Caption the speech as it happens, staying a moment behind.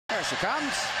There she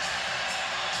comes.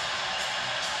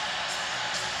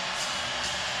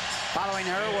 Following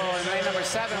her in lane number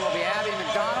 7 will be Abby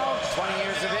McDonald, 20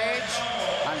 years of age,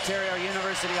 Ontario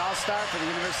University All-Star for the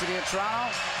University of Toronto.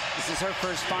 This is her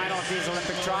first final at these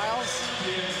Olympic trials.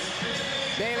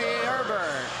 Bailey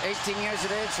Erber, 18 years of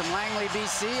age from Langley,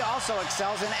 BC, also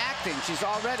excels in acting. She's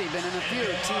already been in a few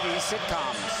TV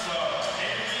sitcoms.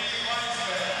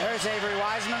 There's Avery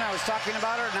Wiseman. I was talking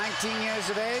about her, 19 years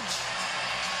of age.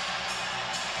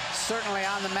 Certainly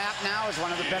on the map now as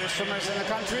one of the better swimmers in the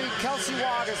country. Kelsey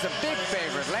Wog is the big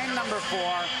favorite, lane number 4,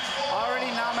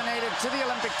 already nominated to the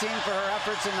Olympic team for her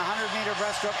efforts in the 100-meter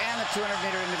breaststroke and the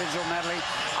 200-meter individual medley.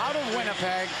 Out of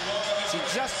Winnipeg, she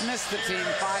just missed the team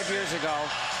 5 years ago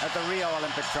at the Rio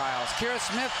Olympic trials. Kira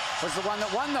Smith was the one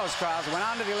that won those trials, went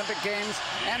on to the Olympic Games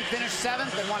and finished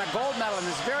 7th and won a gold medal in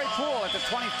this very pool at the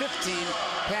 2015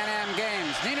 Pan Am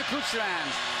Games. Nina Kucheran,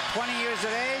 20 years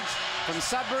of age, from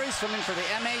Sudbury, swimming for the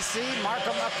MAC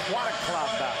Markham Aquatic Club,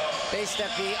 based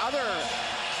at the other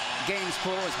games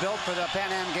pool was built for the Pan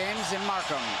Am Games in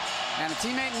Markham. And a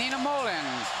teammate, Nina Molin,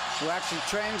 who actually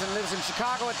trains and lives in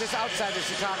Chicago outside the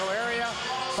Chicago area,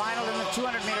 finaled in the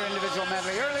 200-meter individual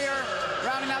medley earlier.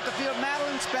 Rounding out the field,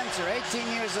 Madeline Spencer, 18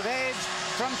 years of age,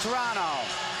 from Toronto.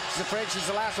 She's afraid she's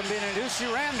the last one being introduced. She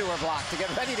ran to her block to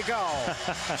get ready to go.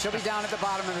 She'll be down at the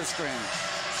bottom of the screen.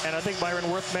 And I think, Byron,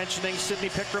 worth mentioning, Sydney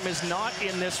Pickram is not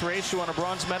in this race. She won a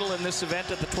bronze medal in this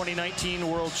event at the 2019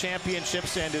 World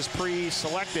Championships and is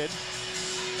pre-selected.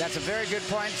 That's a very good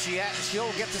point.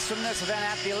 She'll get to swim this event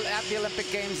at the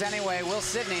Olympic Games anyway. Will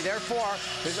Sydney. Therefore,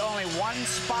 there's only one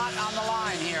spot on the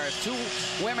line here. If 2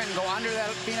 women go under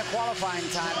that FINA qualifying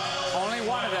time, only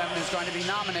one of them is going to be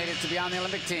nominated to be on the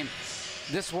Olympic team.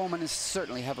 This woman is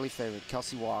certainly heavily favored,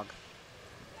 Kelsey Wog.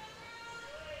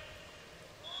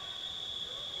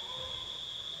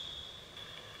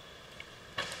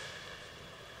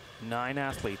 9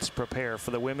 athletes prepare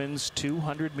for the women's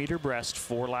 200-meter breast,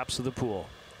 4 laps of the pool.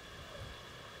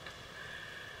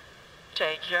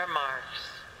 Take your marks.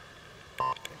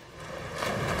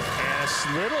 And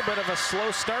a little bit of a slow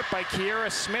start by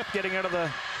Kiera Smith getting out of the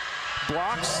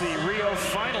blocks, the Rio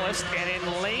finalist. And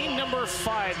in lane number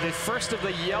 5, the first of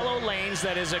the yellow lanes,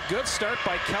 that is a good start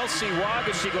by Kelsey Wog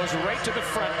as she goes right to the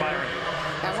front, Byron.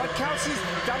 And what Kelsey's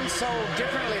done so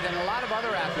differently than a lot of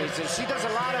other athletes is she does a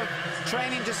lot of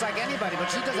training just like anybody,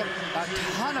 but she does a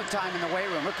ton of time in the weight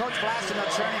room. Her coach, Blaston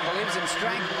Cherney, believes in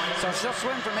strength, so she'll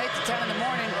swim from 8 to 10 in the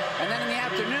morning, and then in the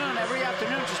afternoon, every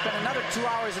afternoon, she'll spend another 2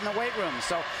 hours in the weight room.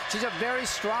 So she's a very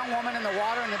strong woman in the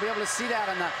water, and you'll be able to see that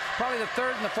on probably the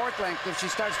 3rd and the 4th length if she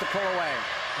starts to pull away.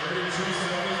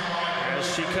 As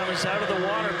she comes out of the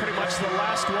water, pretty much the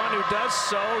last one who does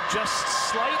so, just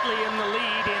slightly in the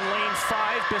lead in lane 5.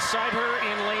 Beside her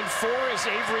in lane 4 is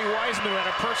Avery Wiseman at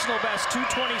a personal best,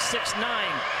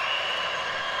 2:26.9.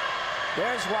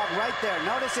 There's Wog right there.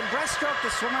 Notice in breaststroke,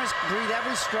 the swimmers breathe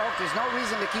every stroke. There's no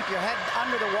reason to keep your head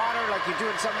under the water like you do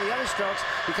in some of the other strokes,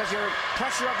 because your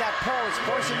pressure of that pole is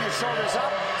forcing your shoulders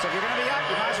up. So if you're going to be up,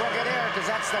 you might as well get air, because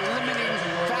that's the limiting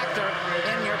factor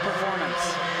in your performance.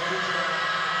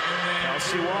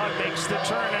 Kelsey Wog makes the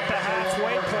turn at the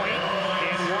halfway point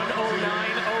in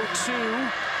 1:09.02.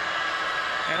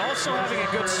 And also having a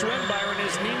good swim, Byron,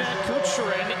 is Nina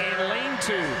Kucheran in lane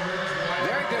 2.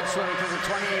 Very good swimming for the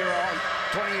 20-year-old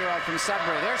from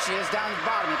Sudbury. There she is down the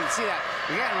bottom. You can see that.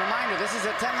 Again, reminder, this is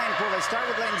a 10-lane pool. They start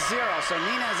with lane 0. So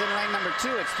Nina is in lane number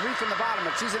 2. It's 3 from the bottom,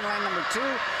 but she's in lane number 2.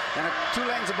 And 2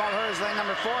 lanes above her is lane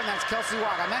number 4, and that's Kelsey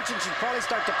Wog. I mentioned she'd probably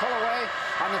start to pull away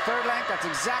on the 3rd length. That's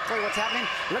exactly what's happening.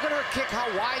 Look at her kick, how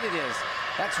wide it is.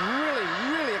 That's really,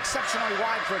 really exceptionally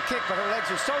wide for a kick, but her legs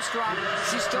are so strong,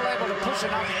 she's still able to push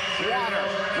enough water.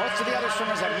 Most of the other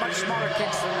swimmers have much smaller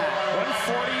kicks than that.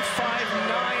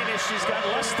 1:45.9 as she's got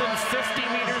less than 50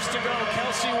 meters to go.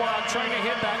 Kelsey Wog trying to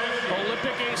hit that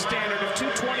Olympic A standard of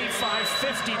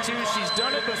 2:25.52. She's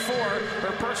done it before.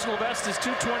 Her personal best is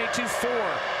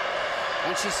 2:22.4.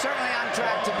 And she's certainly on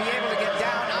track to be able to get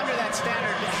down under that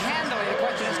standard handily. The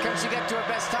question is, can she get to her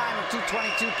best time of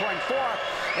 2:22.4?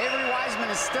 Avery Wiseman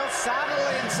is still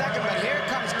solidly in 2nd, but here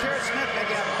comes Kira Smith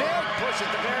making a big push at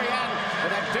the very end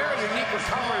with that very unique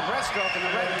recovery breaststroke in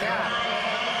the red cap.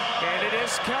 And it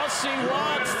is Kelsey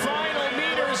Wog, final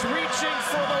meters, reaching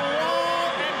for the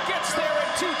wall and gets there at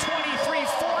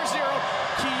 2:23.40.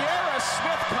 Kiera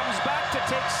Smith comes back to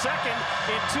take 2nd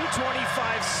in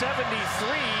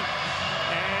 2:25.73.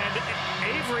 And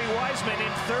Avery Wiseman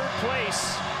in 3rd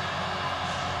place.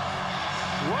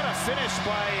 What a finish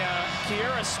by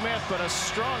Kiera Smith, but a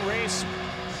strong race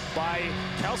by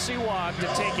Kelsey Wog to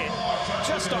take it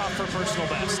just off her personal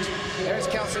best. There's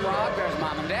Kelsey Wog, there's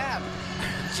Mom and Dad.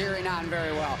 cheering on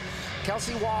very well.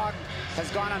 Kelsey Wog has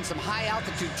gone on some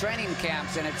high-altitude training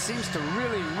camps, and it seems to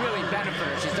really, really benefit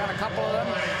her. She's done a couple of them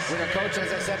with her coach,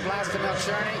 as I said, Blaskamil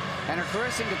Cherney, and her career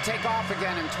seemed to take off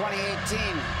again in 2018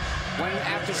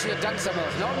 after she had done some of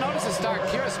those. Notice the start,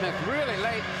 Kira Smith, really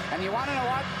late, and you want to know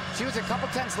what? She was a couple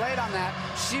tenths late on that.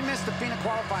 She missed the FINA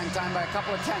qualifying time by a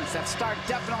couple of tenths. That start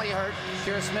definitely hurt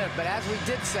Kira Smith, but as we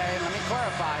did say, and let me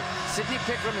clarify, Sydney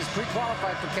Pickram is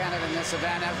pre-qualified for Canada in this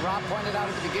event, as Rob pointed out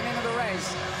at the beginning of the race,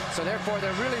 so therefore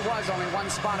there really was only one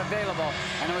spot available,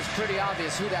 and it was pretty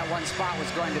obvious who that one spot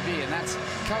was going to be, and that's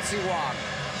Kelsey Wog.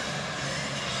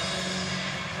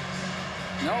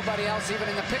 Nobody else even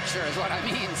in the picture is what I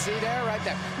mean. See there, right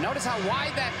there. Notice how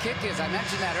wide that kick is. I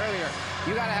mentioned that earlier.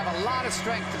 You got to have a lot of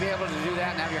strength to be able to do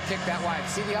that and have your kick that wide.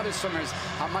 See the other swimmers,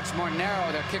 how much more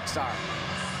narrow their kicks are.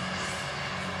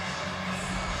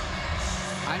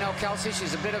 I know Kelsey,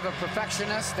 she's a bit of a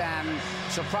perfectionist, and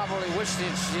she'll probably wish that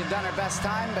she had done her best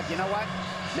time, but you know what?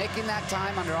 Making that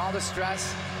time under all the stress,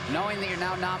 knowing that you're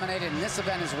now nominated in this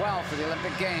event as well for the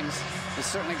Olympic Games, is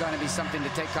certainly going to be something to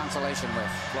take consolation with.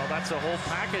 Well, that's a whole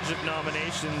package of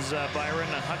nominations, Byron.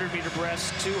 100-meter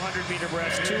breast, 200-meter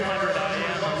breast, 200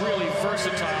 IM, a really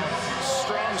versatile,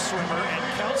 strong swimmer. And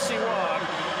Kelsey Wog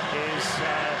is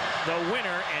the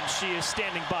winner, and she is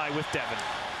standing by with Devin.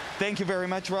 Thank you very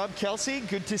much, Rob. Kelsey,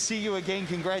 good to see you again.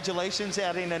 Congratulations,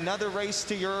 adding another race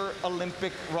to your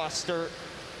Olympic roster.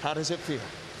 How does it feel?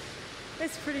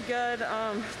 It's pretty good.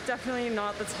 Definitely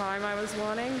not the time I was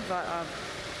wanting, but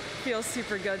feels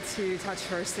super good to touch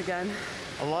first again.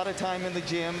 A lot of time in the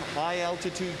gym, high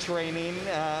altitude training.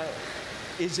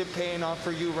 Is it paying off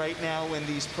for you right now in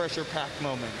these pressure-packed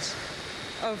moments?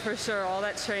 Oh, for sure. All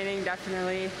that training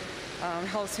definitely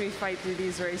helps me fight through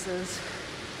these races.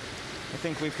 I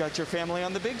think we've got your family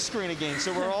on the big screen again,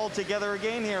 so we're all together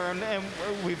again here, and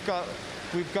we've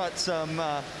got some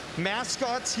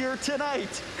mascots here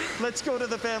tonight. Let's go to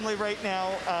the family right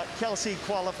now. Kelsey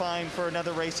qualifying for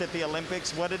another race at the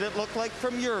Olympics. What did it look like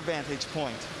from your vantage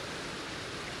point?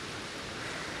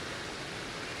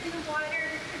 In the water.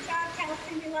 Good job,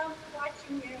 Kelsey. We love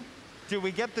watching you. Do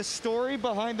we get the story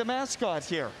behind the mascot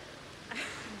here?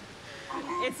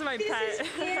 It's my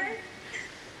pet.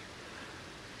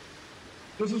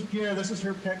 This is Pierre. This is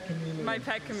her pet chameleon. My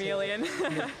pet chameleon.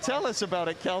 Tell us about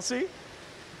it, Kelsey.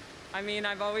 I mean,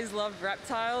 I've always loved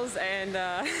reptiles, and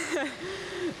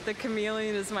the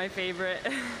chameleon is my favorite.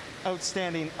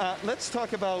 Outstanding. Let's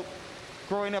talk about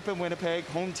growing up in Winnipeg,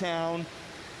 hometown,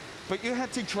 but you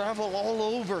had to travel all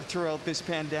over throughout this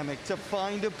pandemic to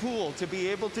find a pool, to be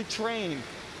able to train.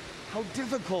 How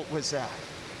difficult was that?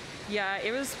 Yeah,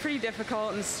 it was pretty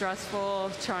difficult and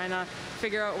stressful trying to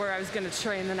figure out where I was going to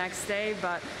train the next day,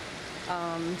 but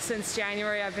since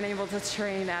January I've been able to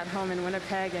train at home in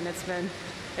Winnipeg, and it's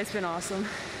been awesome.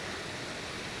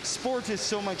 Sport is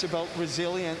so much about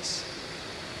resilience.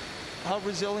 How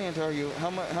resilient are you?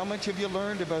 How much have you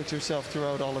learned about yourself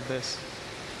throughout all of this?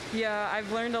 Yeah, I've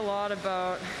learned a lot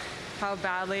about how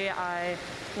badly I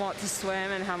want to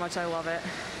swim and how much I love it.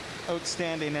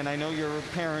 Outstanding, and I know your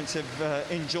parents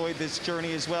have enjoyed this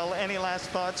journey as well. Any last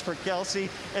thoughts for Kelsey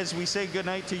as we say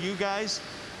goodnight to you guys?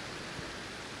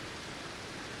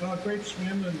 Great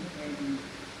swim, and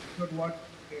good luck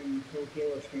in Tokyo.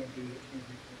 It's going to be cool.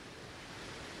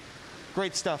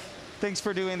 Great stuff. Thanks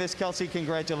for doing this, Kelsey.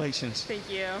 Congratulations. Thank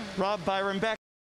you. Rob, Byron, back